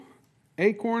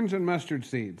Acorns and mustard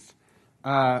seeds.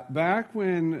 Back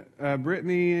when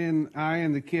Brittany and I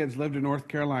and the kids lived in North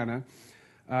Carolina,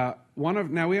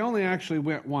 now we only actually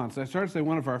went once. I started to say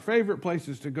one of our favorite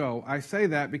places to go. I say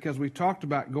that because we talked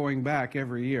about going back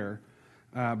every year,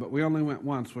 but we only went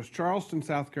once, was Charleston,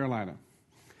 South Carolina.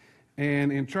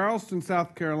 And in Charleston,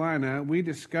 South Carolina, we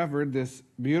discovered this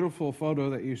beautiful photo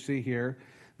that you see here.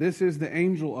 This is the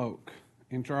angel oak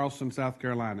in Charleston, South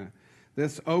Carolina.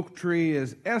 This oak tree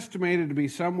is estimated to be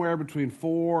somewhere between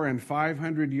 400 and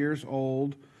 500 years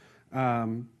old.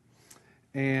 Man,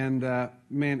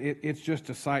 it's just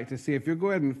a sight to see. If you'll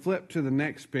go ahead and flip to the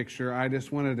next picture, I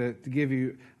just wanted to give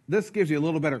you, this gives you a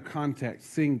little better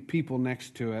context, seeing people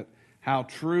next to it, how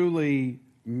truly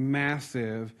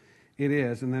massive it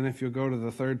is. And then if you'll go to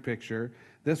the third picture,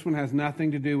 this one has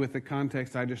nothing to do with the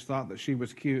context. I just thought that she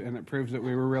was cute, and it proves that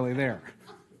we were really there.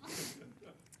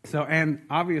 So, and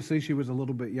obviously she was a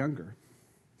little bit younger.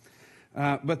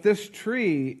 But this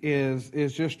tree is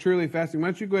just truly fascinating. Why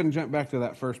don't you go ahead and jump back to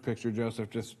that first picture, Joseph?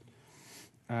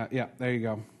 Yeah, there you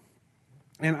go.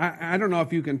 And I don't know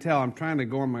if you can tell, I'm trying to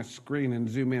go on my screen and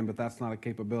zoom in, but that's not a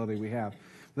capability we have.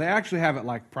 They actually have it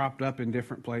like propped up in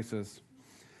different places.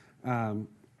 And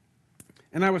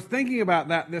I was thinking about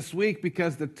that this week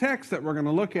because the text that we're going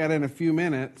to look at in a few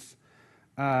minutes,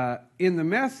 in the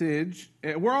Message,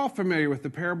 we're all familiar with the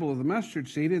parable of the mustard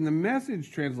seed. In the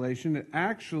Message translation, it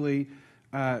actually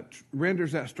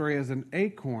renders that story as an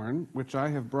acorn, which I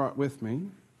have brought with me.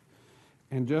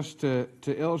 And just to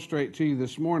illustrate to you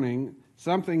this morning,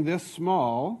 something this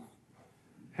small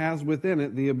has within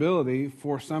it the ability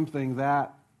for something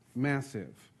that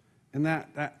massive. And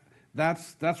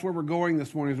that's where we're going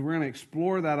this morning, is we're going to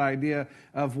explore that idea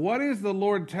of what is the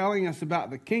Lord telling us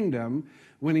about the kingdom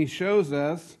when he shows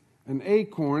us an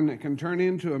acorn that can turn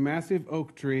into a massive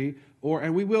oak tree,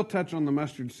 and we will touch on the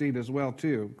mustard seed as well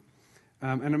too.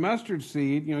 And a mustard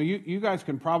seed, you guys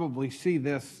can probably see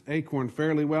this acorn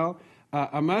fairly well.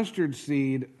 A mustard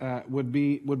seed would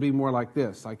be more like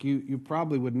this. Like you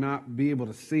probably would not be able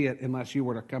to see it unless you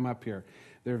were to come up here.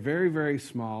 They're very, very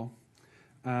small.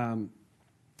 And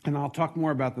I'll talk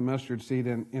more about the mustard seed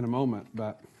in a moment,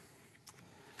 but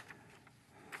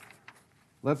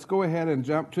let's go ahead and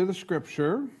jump to the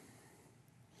scripture.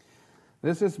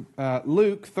 This is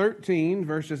Luke 13,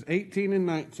 verses 18 and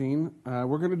 19.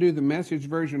 We're going to do the Message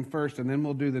version first, and then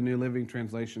we'll do the New Living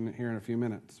Translation here in a few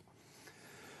minutes.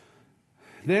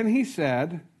 Then he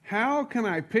said, "How can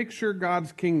I picture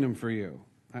God's kingdom for you?"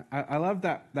 I love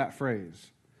that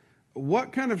phrase.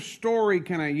 What kind of story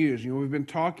can I use? We've been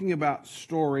talking about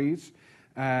stories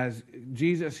as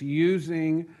Jesus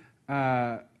using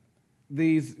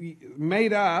these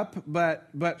made up,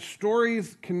 but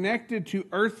stories connected to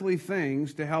earthly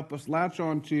things to help us latch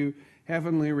on to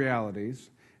heavenly realities.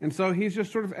 And so he's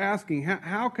just sort of asking,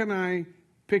 how can I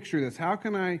picture this? How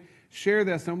can I share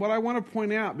this? And what I want to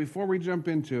point out before we jump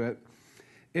into it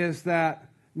is that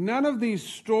none of these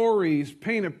stories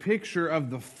paint a picture of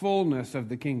the fullness of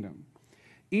the kingdom.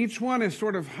 Each one is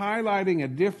sort of highlighting a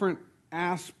different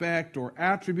aspect or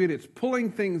attribute. It's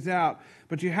pulling things out,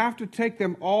 but you have to take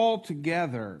them all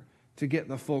together to get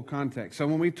the full context. So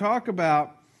when we talk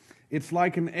about it's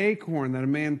like an acorn that a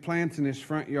man plants in his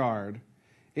front yard,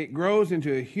 it grows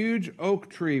into a huge oak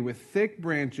tree with thick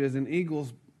branches, and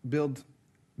eagles build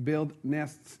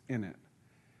nests in it.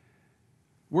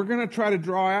 We're going to try to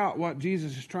draw out what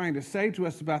Jesus is trying to say to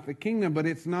us about the kingdom, but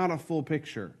it's not a full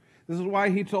picture. This is why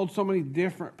he told so many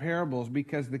different parables,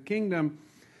 because the kingdom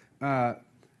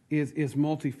is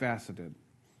multifaceted.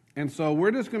 And so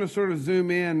we're just going to sort of zoom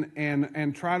in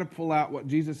and try to pull out what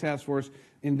Jesus has for us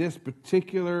in this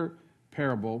particular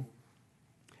parable.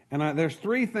 And there's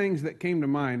three things that came to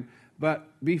mind. But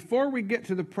before we get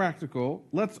to the practical,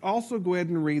 let's also go ahead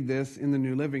and read this in the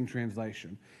New Living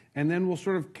Translation. And then we'll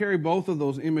sort of carry both of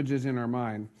those images in our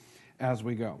mind as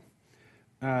we go.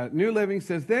 New Living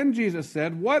says, "Then Jesus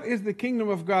said, 'What is the kingdom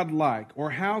of God like,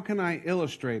 or how can I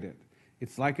illustrate it?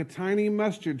 It's like a tiny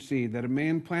mustard seed that a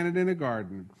man planted in a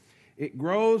garden. It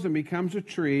grows and becomes a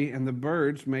tree, and the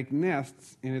birds make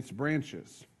nests in its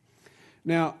branches.'"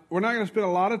 Now, we're not going to spend a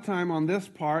lot of time on this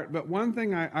part, but one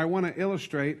thing I want to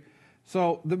illustrate.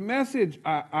 So the Message,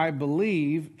 I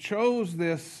believe, chose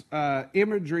this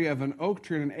imagery of an oak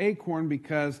tree and an acorn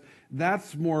because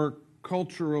that's more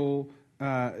cultural,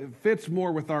 fits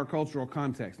more with our cultural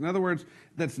context. In other words,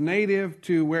 that's native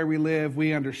to where we live.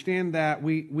 We understand that.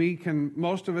 We can,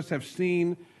 most of us have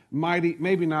seen mighty,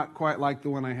 maybe not quite like the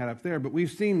one I had up there, but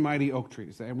we've seen mighty oak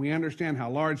trees, and we understand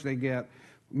how large they get.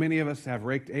 Many of us have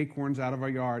raked acorns out of our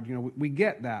yard. We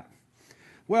get that.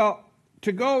 Well,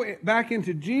 to go back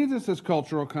into Jesus'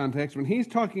 cultural context, when he's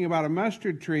talking about a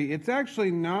mustard tree, it's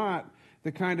actually not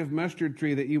the kind of mustard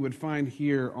tree that you would find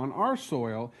here on our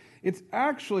soil. It's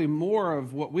actually more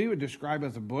of what we would describe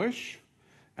as a bush.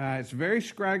 It's very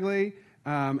scraggly,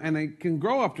 and it can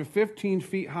grow up to 15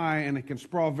 feet high, and it can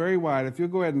sprawl very wide. If you'll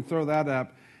go ahead and throw that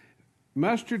up,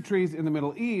 mustard trees in the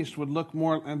Middle East would look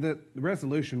more, and the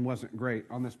resolution wasn't great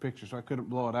on this picture, so I couldn't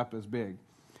blow it up as big.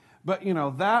 But,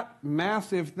 that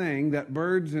massive thing that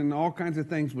birds and all kinds of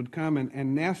things would come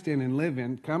and nest in and live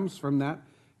in comes from that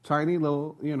tiny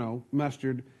little,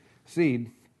 mustard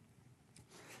seed.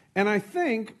 And I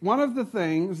think one of the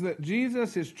things that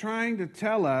Jesus is trying to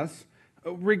tell us,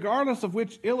 regardless of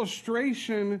which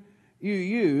illustration you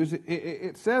use,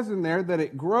 it says in there that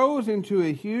it grows into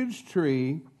a huge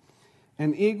tree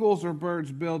and eagles or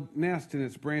birds build nests in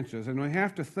its branches. And we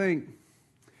have to think,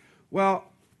 well,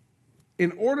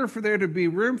 in order for there to be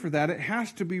room for that, it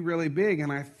has to be really big.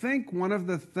 And I think one of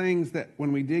the things that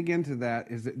when we dig into that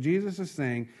is that Jesus is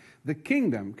saying the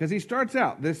kingdom, because he starts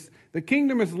out, the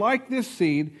kingdom is like this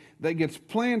seed that gets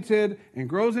planted and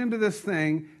grows into this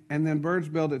thing, and then birds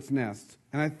build its nests.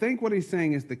 And I think what he's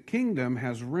saying is the kingdom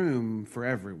has room for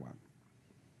everyone.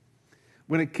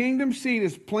 When a kingdom seed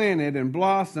is planted and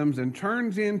blossoms and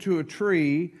turns into a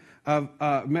tree,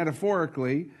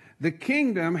 metaphorically, the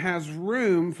kingdom has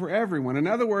room for everyone. In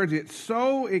other words, it's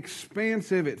so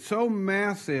expansive, it's so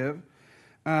massive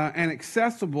and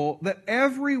accessible that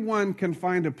everyone can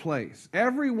find a place.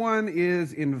 Everyone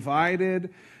is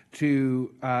invited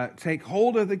to take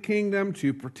hold of the kingdom,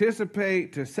 to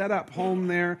participate, to set up home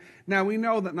there. Now, we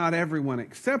know that not everyone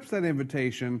accepts that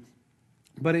invitation,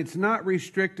 but it's not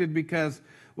restricted because,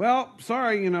 well,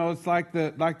 sorry, it's like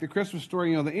the Christmas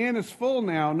story, the inn is full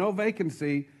now, no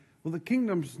vacancy. Well, the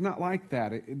kingdom's not like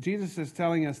that. Jesus is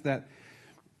telling us that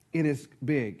it is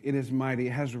big, it is mighty,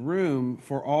 it has room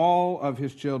for all of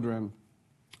his children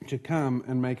to come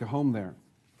and make a home there.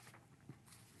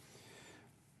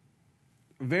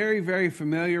 Very, very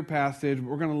familiar passage.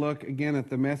 We're going to look again at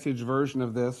the Message version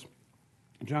of this.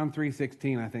 John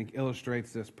 3:16, I think,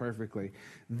 illustrates this perfectly.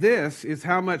 This is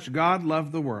how much God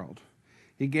loved the world.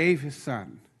 He gave his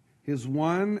Son, his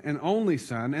one and only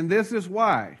Son, and this is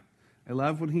why. I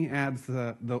love when he adds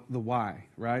the why,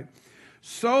 right?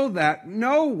 So that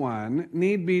no one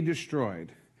need be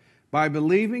destroyed. By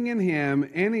believing in him,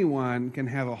 anyone can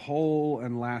have a whole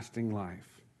and lasting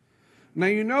life. Now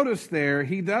you notice there,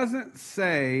 he doesn't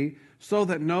say so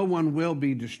that no one will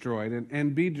be destroyed.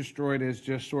 And be destroyed is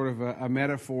just sort of a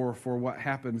metaphor for what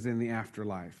happens in the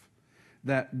afterlife.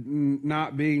 That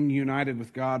not being united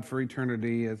with God for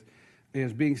eternity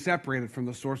is being separated from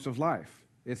the source of life.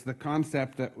 It's the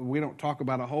concept that we don't talk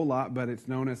about a whole lot, but it's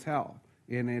known as hell.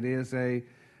 And it is a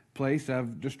place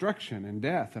of destruction and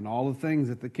death and all the things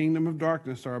that the kingdom of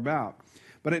darkness are about.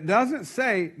 But it doesn't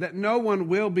say that no one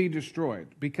will be destroyed,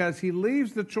 because he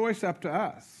leaves the choice up to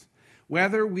us.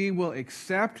 Whether we will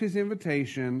accept his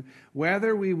invitation,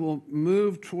 whether we will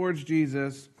move towards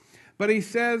Jesus. But he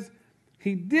says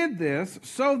he did this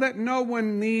so that no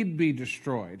one need be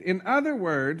destroyed. In other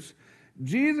words,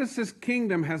 Jesus'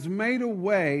 kingdom has made a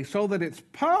way so that it's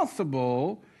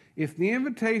possible, if the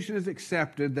invitation is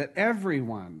accepted, that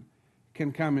everyone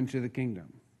can come into the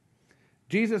kingdom.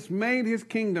 Jesus made his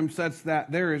kingdom such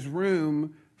that there is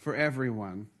room for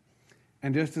everyone.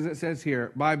 And just as it says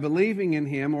here, by believing in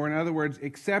him, or in other words,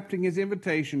 accepting his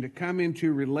invitation to come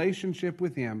into relationship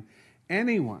with him,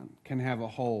 anyone can have a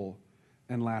whole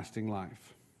and lasting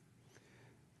life.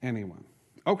 Anyone.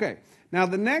 Okay, now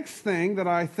the next thing that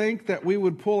I think that we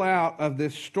would pull out of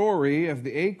this story of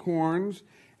the acorns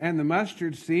and the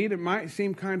mustard seed, it might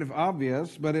seem kind of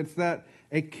obvious, but it's that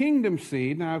a kingdom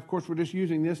seed, now of course we're just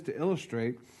using this to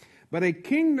illustrate, but a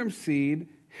kingdom seed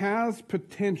has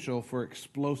potential for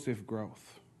explosive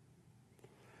growth.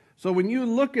 So when you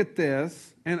look at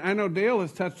this, and I know Dale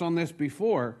has touched on this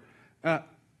before,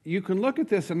 you can look at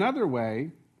this another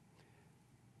way.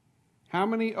 How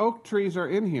many oak trees are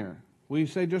in here? Well, you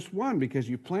say just one because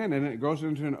you plant it and it grows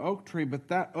into an oak tree, but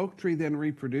that oak tree then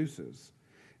reproduces.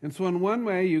 And so in one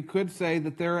way, you could say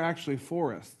that there are actually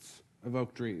forests of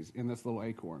oak trees in this little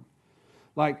acorn.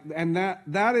 And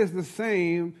that is the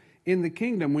same in the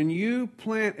kingdom. When you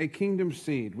plant a kingdom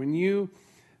seed, when you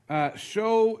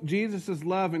show Jesus'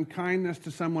 love and kindness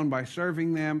to someone by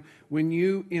serving them, when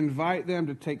you invite them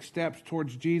to take steps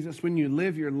towards Jesus, when you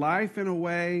live your life in a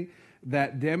way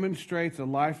that demonstrates a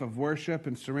life of worship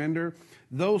and surrender,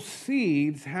 those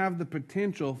seeds have the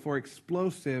potential for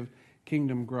explosive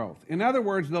kingdom growth. In other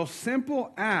words, those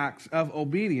simple acts of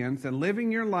obedience and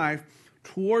living your life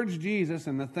towards Jesus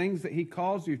and the things that he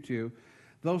calls you to,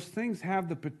 those things have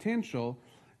the potential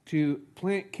to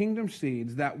plant kingdom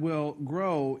seeds that will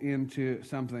grow into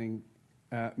something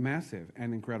massive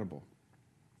and incredible.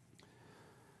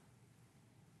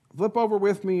 Flip over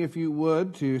with me, if you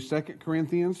would, to 2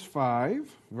 Corinthians 5,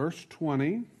 verse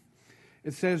 20.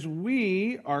 It says,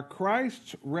 "We are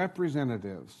Christ's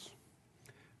representatives.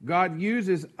 God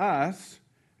uses us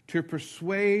to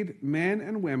persuade men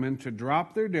and women to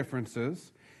drop their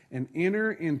differences and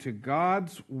enter into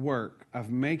God's work of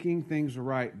making things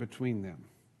right between them.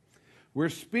 We're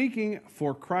speaking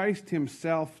for Christ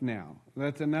himself now."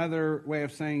 That's another way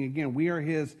of saying, again, we are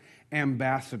his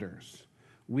ambassadors.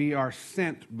 We are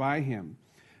sent by him.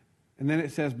 And then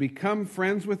it says, "Become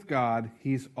friends with God.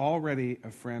 He's already a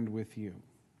friend with you."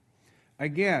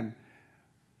 Again,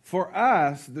 for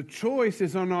us, the choice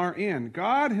is on our end.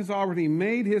 God has already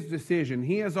made his decision.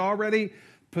 He has already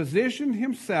positioned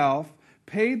himself,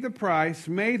 paid the price,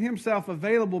 made himself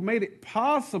available, made it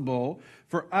possible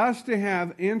for us to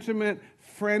have intimate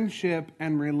friendship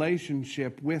and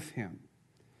relationship with him.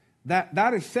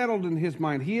 That is settled in his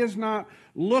mind. He is not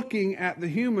looking at the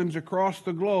humans across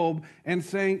the globe and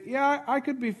saying, yeah, I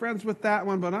could be friends with that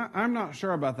one, but I'm not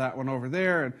sure about that one over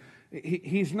there. And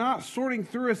he's not sorting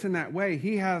through us in that way.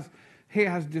 He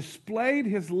has displayed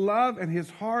his love and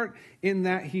his heart in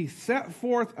that he set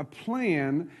forth a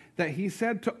plan that he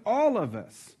said to all of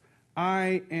us,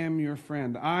 I am your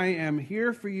friend. I am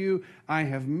here for you. I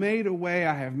have made a way.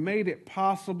 I have made it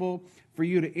possible for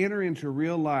you to enter into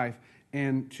real life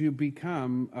and to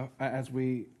become, as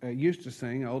we used to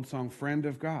sing, an old song, friend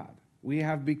of God. We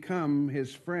have become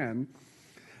his friend.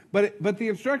 But the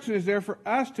instruction is there for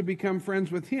us to become friends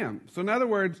with him. So in other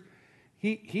words,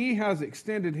 he has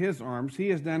extended his arms. He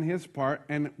has done his part.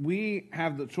 And we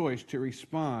have the choice to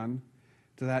respond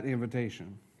to that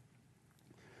invitation.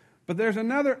 But there's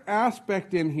another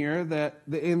aspect in here that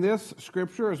in this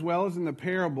scripture as well as in the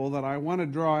parable that I want to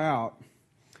draw out.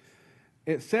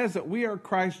 It says that we are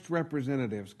Christ's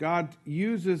representatives. God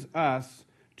uses us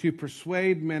to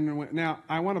persuade men and women. Now,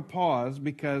 I want to pause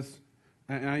because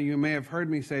you may have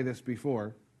heard me say this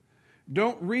before.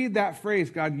 Don't read that phrase,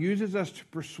 God uses us to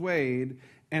persuade,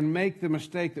 and make the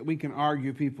mistake that we can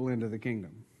argue people into the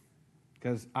kingdom.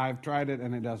 Because I've tried it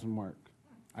and it doesn't work.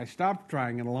 I stopped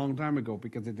trying it a long time ago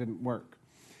because it didn't work.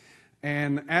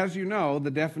 And as you know,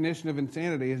 the definition of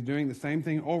insanity is doing the same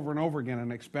thing over and over again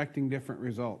and expecting different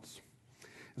results.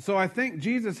 So I think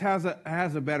Jesus has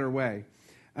a better way.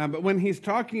 But when he's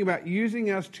talking about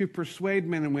using us to persuade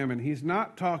men and women, he's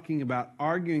not talking about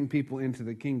arguing people into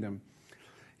the kingdom.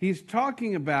 He's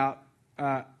talking about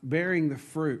bearing the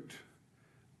fruit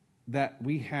that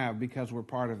we have because we're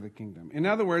part of the kingdom. In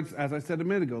other words, as I said a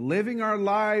minute ago, living our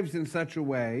lives in such a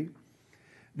way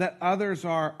that others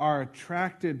are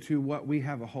attracted to what we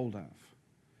have a hold of.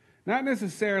 Not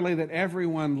necessarily that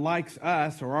everyone likes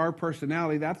us or our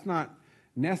personality. That's not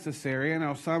necessary. I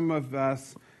know some of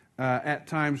us at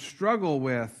times struggle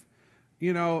with,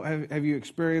 have you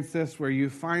experienced this where you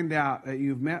find out that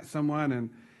you've met someone and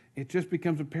it just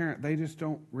becomes apparent they just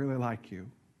don't really like you.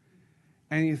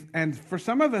 And for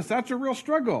some of us, that's a real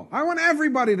struggle. I want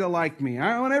everybody to like me.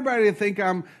 I want everybody to think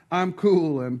I'm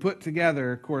cool and put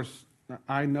together. Of course,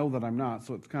 I know that I'm not,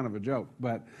 so it's kind of a joke.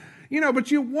 But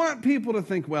you want people to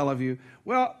think well of you.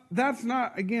 Well, that's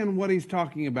not, again, what he's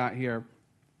talking about here.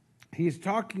 He's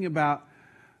talking about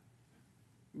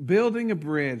building a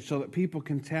bridge so that people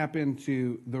can tap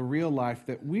into the real life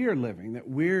that we are living, that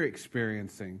we're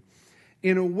experiencing,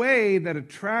 in a way that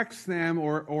attracts them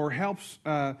or helps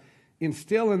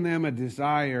instill in them a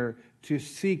desire to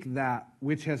seek that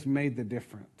which has made the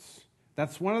difference.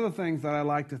 That's one of the things that I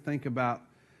like to think about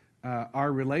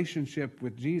our relationship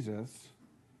with Jesus,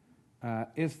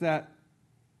 is that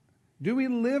do we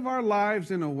live our lives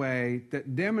in a way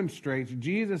that demonstrates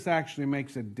Jesus actually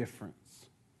makes a difference?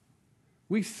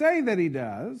 We say that he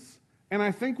does, and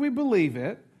I think we believe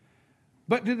it,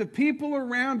 but do the people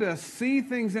around us see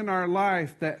things in our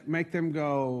life that make them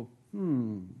go,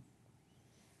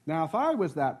 Now, if I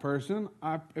was that person,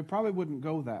 it probably wouldn't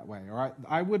go that way, or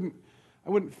I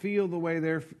wouldn't feel the way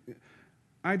they're.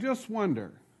 I just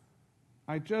wonder,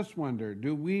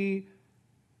 do we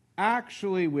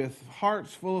actually, with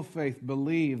hearts full of faith,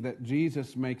 believe that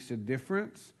Jesus makes a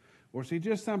difference? Or is he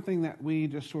just something that we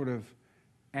just sort of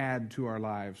add to our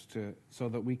lives so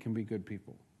that we can be good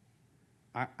people?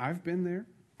 I've been there.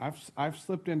 I've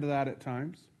slipped into that at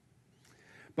times.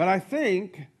 But I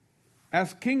think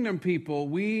as kingdom people,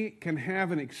 we can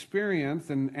have an experience,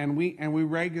 and we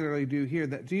regularly do here,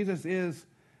 that Jesus is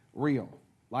real.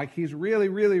 Like he's really,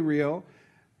 really real.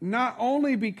 Not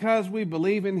only because we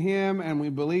believe in him and we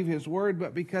believe his word,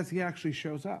 but because he actually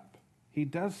shows up. He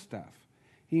does stuff.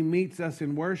 He meets us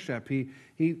in worship.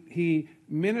 He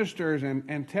ministers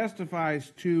and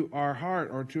testifies to our heart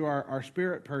or to our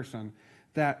spirit person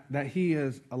that he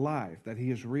is alive, that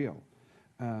he is real.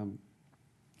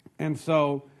 And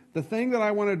so the thing that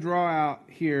I want to draw out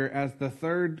here as the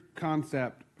third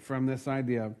concept from this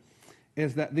idea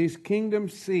is that these kingdom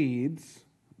seeds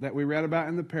that we read about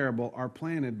in the parable are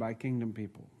planted by kingdom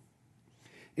people.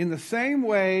 In the same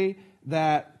way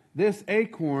that this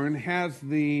acorn has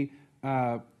the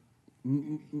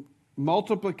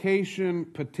multiplication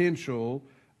potential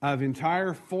of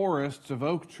entire forests of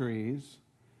oak trees,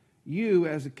 you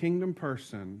as a kingdom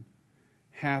person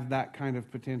have that kind of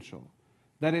potential.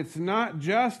 That it's not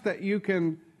just that you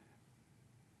can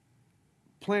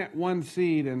plant one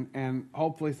seed and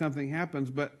hopefully something happens,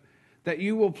 but that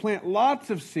you will plant lots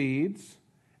of seeds.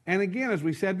 And again, as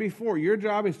we said before, your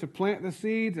job is to plant the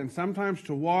seeds and sometimes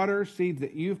to water seeds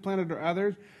that you've planted or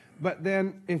others. But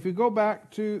then if you go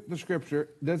back to the scripture,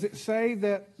 does it say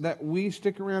that we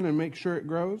stick around and make sure it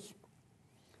grows?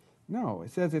 No,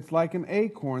 it says it's like an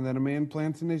acorn that a man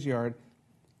plants in his yard,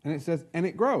 and it says, and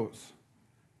it grows.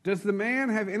 Does the man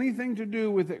have anything to do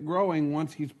with it growing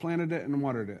once he's planted it and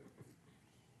watered it?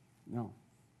 No.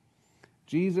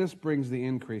 Jesus brings the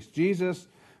increase. Jesus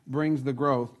brings the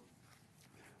growth.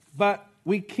 But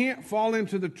we can't fall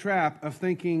into the trap of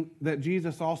thinking that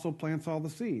Jesus also plants all the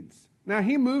seeds. Now,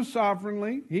 he moves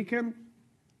sovereignly. He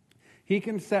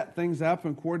can set things up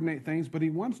and coordinate things, but he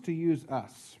wants to use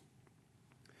us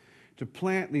to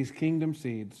plant these kingdom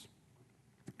seeds.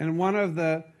 And one of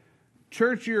the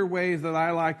churchier ways that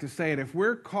I like to say it, if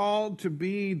we're called to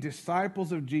be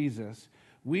disciples of Jesus,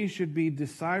 we should be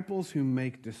disciples who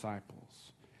make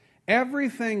disciples.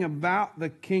 Everything about the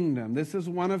kingdom, this is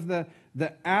one of the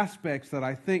aspects that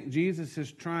I think Jesus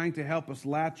is trying to help us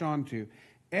latch onto.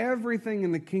 Everything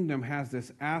in the kingdom has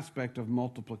this aspect of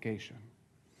multiplication.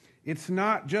 It's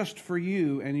not just for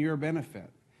you and your benefit.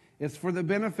 It's for the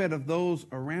benefit of those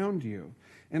around you.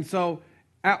 And so,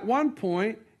 at one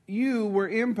point, you were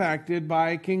impacted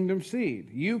by a kingdom seed.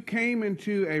 You came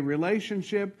into a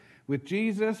relationship with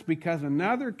Jesus because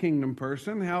another kingdom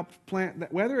person helped plant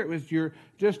that, whether it was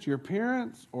just your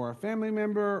parents or a family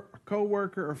member, a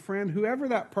coworker, or friend, whoever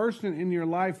that person in your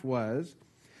life was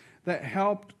that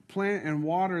helped plant and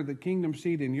water the kingdom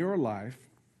seed in your life.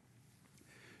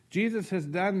 Jesus has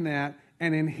done that,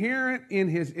 and inherent in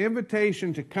his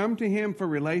invitation to come to him for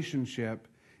relationship,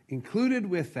 included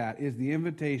with that is the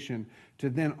invitation to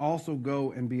then also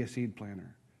go and be a seed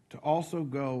planter, to also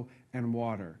go and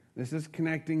water. This is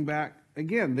connecting back.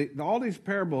 Again, all these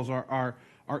parables are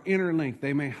interlinked.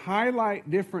 They may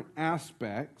highlight different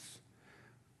aspects,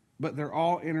 but they're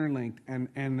all interlinked.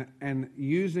 And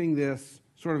using this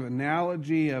sort of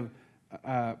analogy of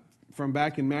from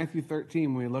back in Matthew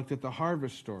 13 when we looked at the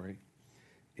harvest story,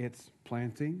 it's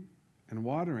planting and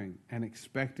watering and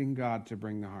expecting God to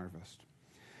bring the harvest.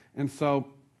 And so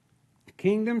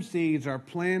kingdom seeds are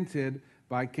planted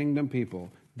by kingdom people.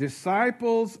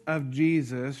 Disciples of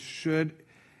Jesus should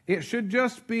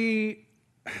just be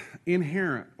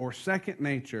inherent or second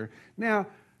nature. Now,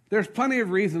 there's plenty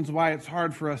of reasons why it's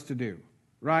hard for us to do,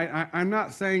 right? I'm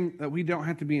not saying that we don't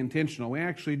have to be intentional. We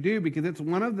actually do, because it's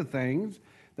one of the things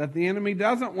that the enemy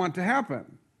doesn't want to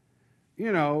happen.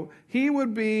 You know, he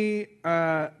would be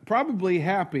probably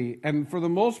happy and for the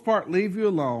most part leave you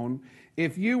alone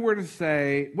if you were to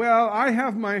say, well, I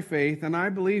have my faith and I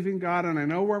believe in God and I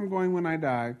know where I'm going when I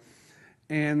die,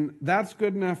 and that's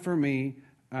good enough for me.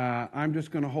 I'm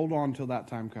just going to hold on until that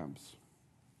time comes.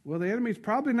 Well, the enemy's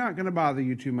probably not going to bother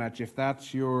you too much if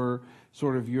that's your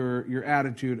sort of your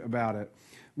attitude about it.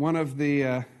 One of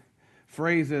the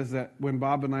phrases that when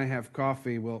Bob and I have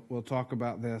coffee, we'll talk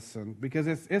about this, and because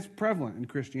it's prevalent in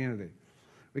Christianity.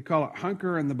 We call it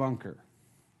hunker in the bunker.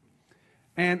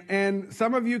 And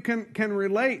some of you can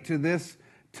relate to this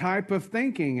type of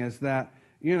thinking, is that,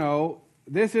 you know,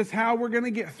 this is how we're going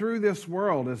to get through this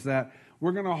world, is that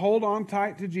we're going to hold on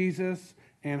tight to Jesus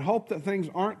and hope that things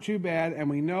aren't too bad, and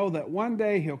we know that one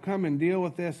day he'll come and deal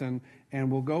with this, and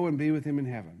we'll go and be with him in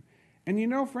heaven. And you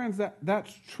know, friends,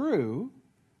 that's true.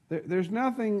 There's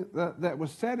nothing that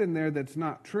was said in there that's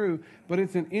not true, but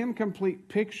it's an incomplete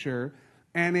picture,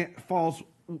 and it falls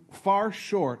far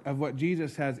short of what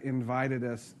Jesus has invited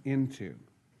us into.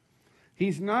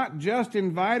 He's not just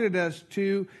invited us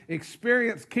to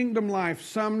experience kingdom life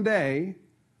someday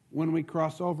when we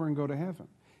cross over and go to heaven.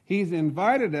 He's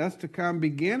invited us to come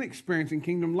begin experiencing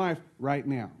kingdom life right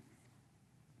now,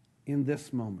 in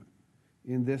this moment,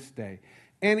 in this day.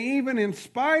 And even in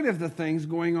spite of the things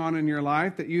going on in your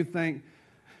life that you think,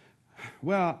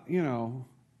 well, you know,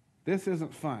 this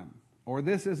isn't fun. or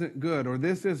this isn't good, or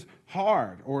this is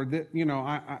hard, or that,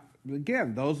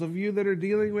 again, those of you that are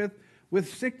dealing with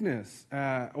sickness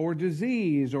or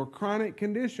disease or chronic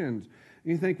conditions,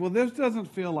 you think, well, this doesn't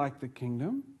feel like the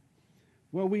kingdom.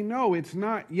 Well, we know it's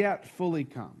not yet fully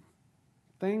come.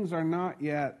 Things are not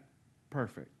yet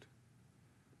perfect.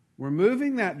 We're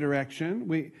moving that direction.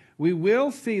 We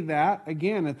will see that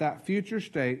again at that future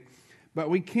state, but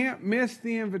we can't miss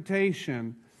the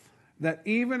invitation that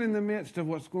even in the midst of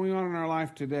what's going on in our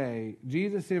life today,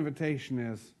 Jesus' invitation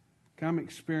is, come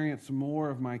experience more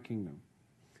of my kingdom.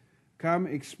 Come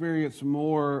experience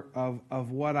more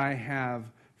of what I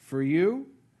have for you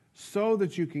so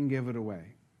that you can give it away.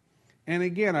 And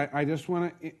again, I just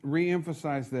want to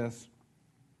reemphasize this.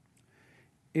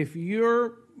 If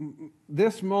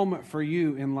this moment for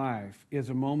you in life is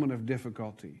a moment of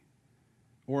difficulty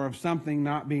or of something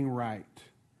not being right,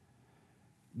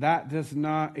 that does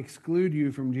not exclude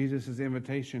you from Jesus'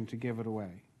 invitation to give it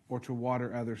away or to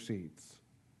water other seeds.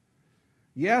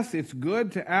 Yes, it's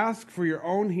good to ask for your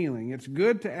own healing. It's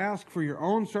good to ask for your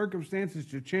own circumstances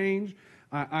to change.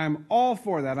 I'm all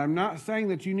for that. I'm not saying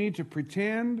that you need to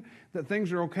pretend that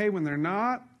things are okay when they're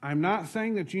not. I'm not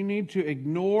saying that you need to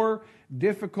ignore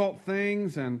difficult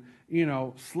things and,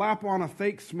 slap on a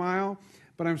fake smile.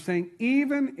 But I'm saying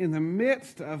even in the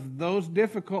midst of those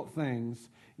difficult things,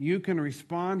 you can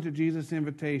respond to Jesus'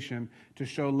 invitation to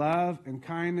show love and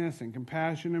kindness and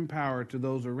compassion and power to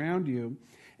those around you,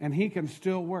 and he can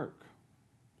still work.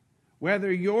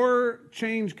 Whether your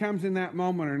change comes in that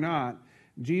moment or not,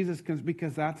 Jesus can,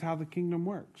 because that's how the kingdom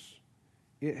works.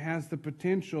 It has the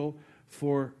potential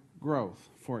for growth,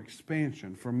 for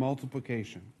expansion, for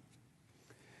multiplication.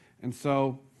 And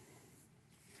so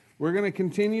we're going to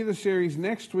continue the series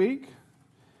next week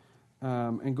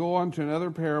and go on to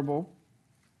another parable.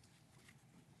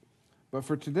 But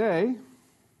for today,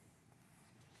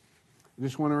 I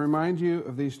just want to remind you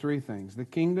of these three things. The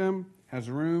kingdom has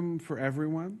room for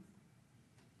everyone,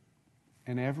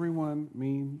 and everyone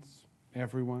means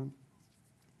everyone.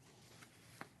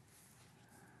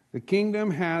 The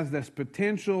kingdom has this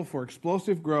potential for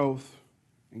explosive growth,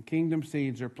 and kingdom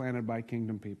seeds are planted by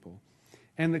kingdom people.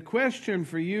 And the question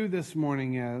for you this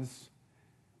morning is,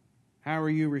 how are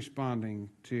you responding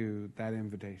to that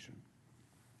invitation?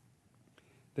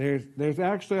 There's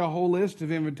actually a whole list of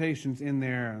invitations in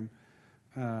there.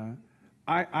 And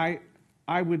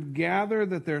I would gather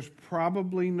that there's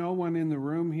probably no one in the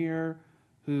room here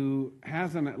who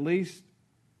hasn't at least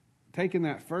taken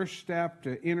that first step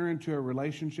to enter into a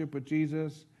relationship with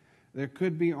Jesus. There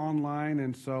could be online,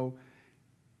 and so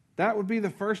that would be the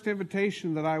first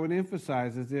invitation that I would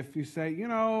emphasize, is if you say,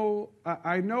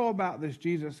 I know about this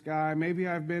Jesus guy, maybe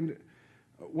I've been,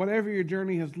 whatever your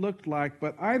journey has looked like,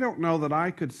 but I don't know that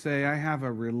I could say I have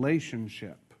a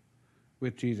relationship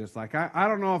with Jesus. Like, I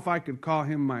don't know if I could call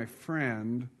him my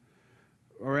friend,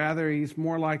 or rather he's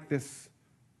more like this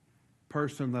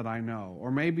person that I know.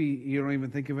 Or maybe you don't even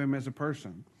think of him as a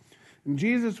person. And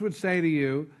Jesus would say to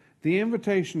you, the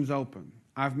invitation's open.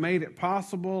 I've made it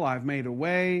possible. I've made a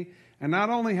way. And not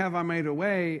only have I made a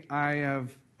way, I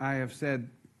have said,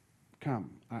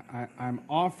 come. I'm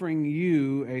offering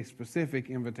you a specific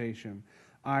invitation.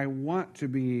 I want to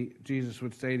be, Jesus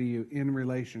would say to you, in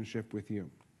relationship with you.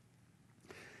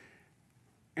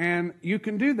 And you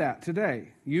can do that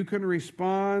today. You can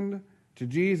respond to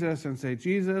Jesus and say,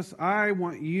 Jesus, I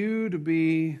want you to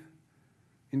be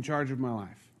in charge of my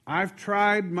life. I've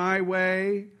tried my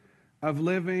way of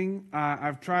living.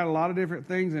 I've tried a lot of different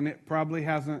things, and it probably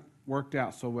hasn't worked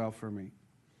out so well for me.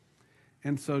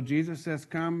 And so Jesus says,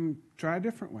 come try a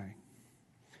different way.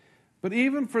 But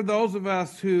even for those of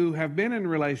us who have been in a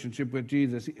relationship with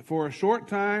Jesus for a short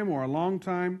time or a long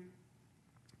time,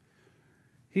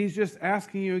 he's just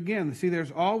asking you again. See,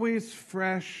 there's always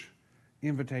fresh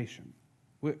invitation.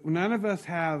 None of us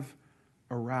have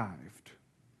arrived,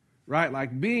 right?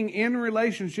 Like, being in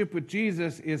relationship with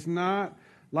Jesus is not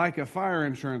like a fire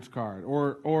insurance card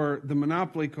or the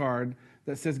Monopoly card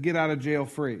that says get out of jail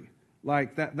free.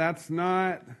 Like, that's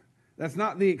not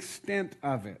the extent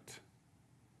of it.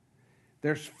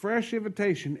 There's fresh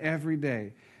invitation every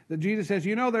day that Jesus says,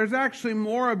 there's actually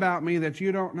more about me that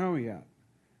you don't know yet.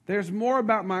 There's more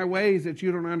about my ways that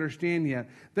you don't understand yet.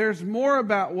 There's more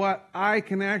about what I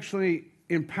can actually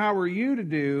empower you to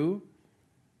do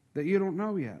that you don't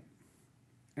know yet.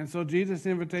 And so Jesus'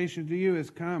 invitation to you is,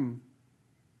 come,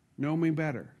 know me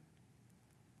better.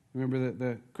 Remember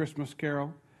the Christmas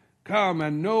carol? Come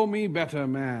and know me better,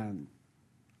 man.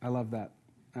 I love that.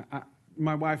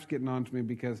 My wife's getting on to me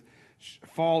because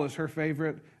fall is her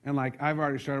favorite, and I've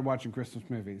already started watching Christmas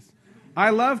movies. I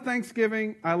love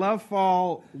Thanksgiving. I love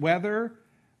fall weather,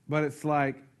 But it's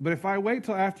like, but if I wait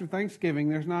till after Thanksgiving,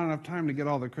 there's not enough time to get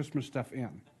all the Christmas stuff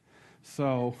in.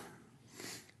 So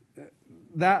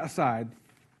that aside,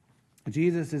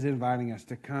 Jesus is inviting us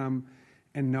to come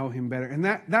and know him better. And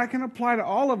that can apply to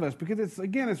all of us, because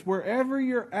it's wherever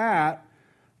you're at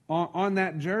on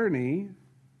that journey,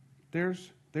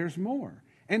 there's more.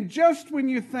 And just when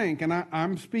you think, and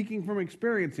I'm speaking from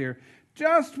experience here,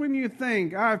 just when you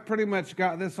think, I've pretty much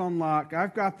got this on lock,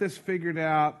 I've got this figured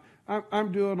out,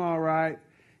 I'm doing all right,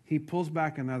 he pulls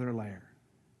back another layer.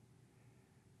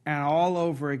 And all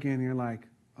over again, you're like,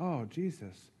 oh,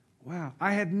 Jesus, wow,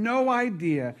 I had no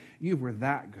idea you were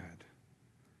that good.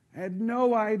 I had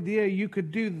no idea you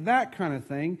could do that kind of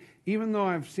thing, even though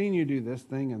I've seen you do this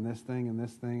thing and this thing and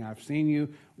this thing. I've seen you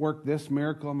work this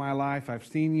miracle in my life. I've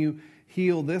seen you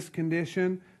heal this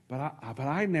condition, but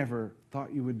I never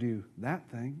thought you would do that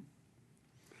thing.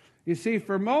 You see,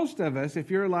 for most of us,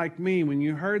 if you're like me, when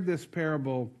you heard this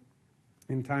parable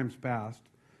in times past,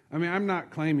 I mean, I'm not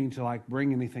claiming to like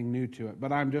bring anything new to it,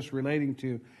 but I'm just relating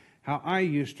to how I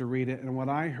used to read it and what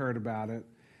I heard about it.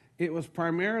 It was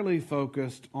primarily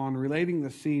focused on relating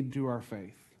the seed to our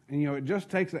faith. And, it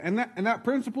just takes, and that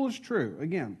principle is true.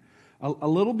 Again, a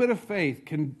little bit of faith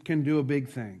can do a big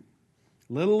thing.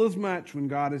 Little as much when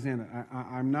God is in it.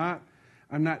 I'm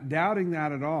not doubting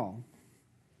that at all.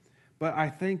 But I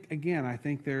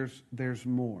think there's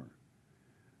more.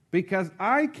 Because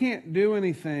I can't do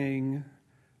anything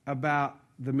about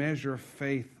the measure of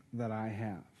faith that I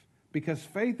have. Because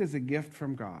faith is a gift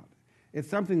from God. It's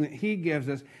something that he gives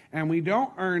us, and we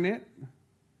don't earn it.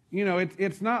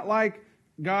 It's not like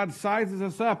God sizes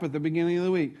us up at the beginning of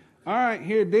the week. All right,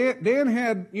 here, Dan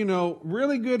had,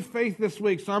 really good faith this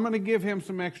week, so I'm going to give him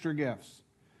some extra gifts.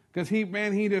 Because he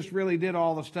just really did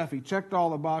all the stuff. He checked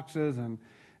all the boxes, and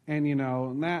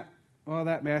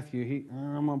that Matthew,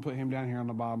 I'm going to put him down here on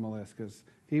the bottom of the list because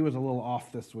he was a little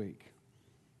off this week.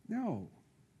 No.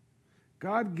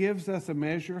 God gives us a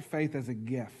measure of faith as a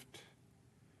gift.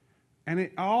 And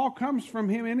it all comes from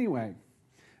him anyway.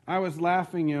 I was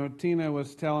laughing, Tina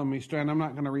was telling me, and I'm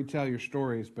not going to retell your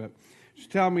stories, but she's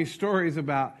telling me stories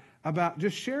about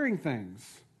just sharing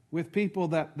things with people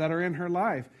that are in her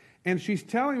life. And she's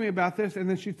telling me about this, and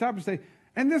then she stopped and say,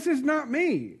 and this is not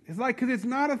me. It's like, because it's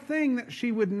not a thing that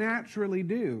she would naturally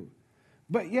do.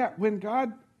 But yet, when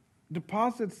God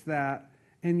deposits that,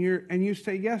 and you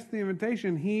say yes to the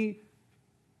invitation,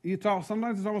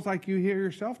 sometimes it's almost like you hear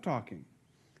yourself talking.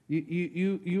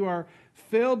 You are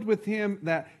filled with him,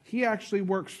 that he actually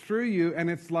works through you, and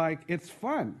it's like, it's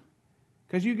fun.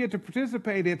 Because you get to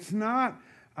participate. It's not,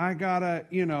 I gotta,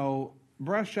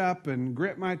 brush up and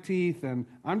grit my teeth, and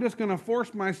I'm just going to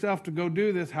force myself to go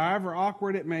do this, however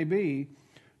awkward it may be.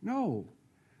 No.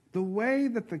 The way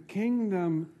that the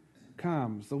kingdom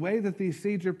comes, the way that these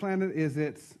seeds are planted is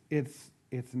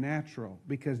it's natural,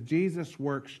 because Jesus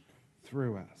works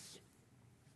through us.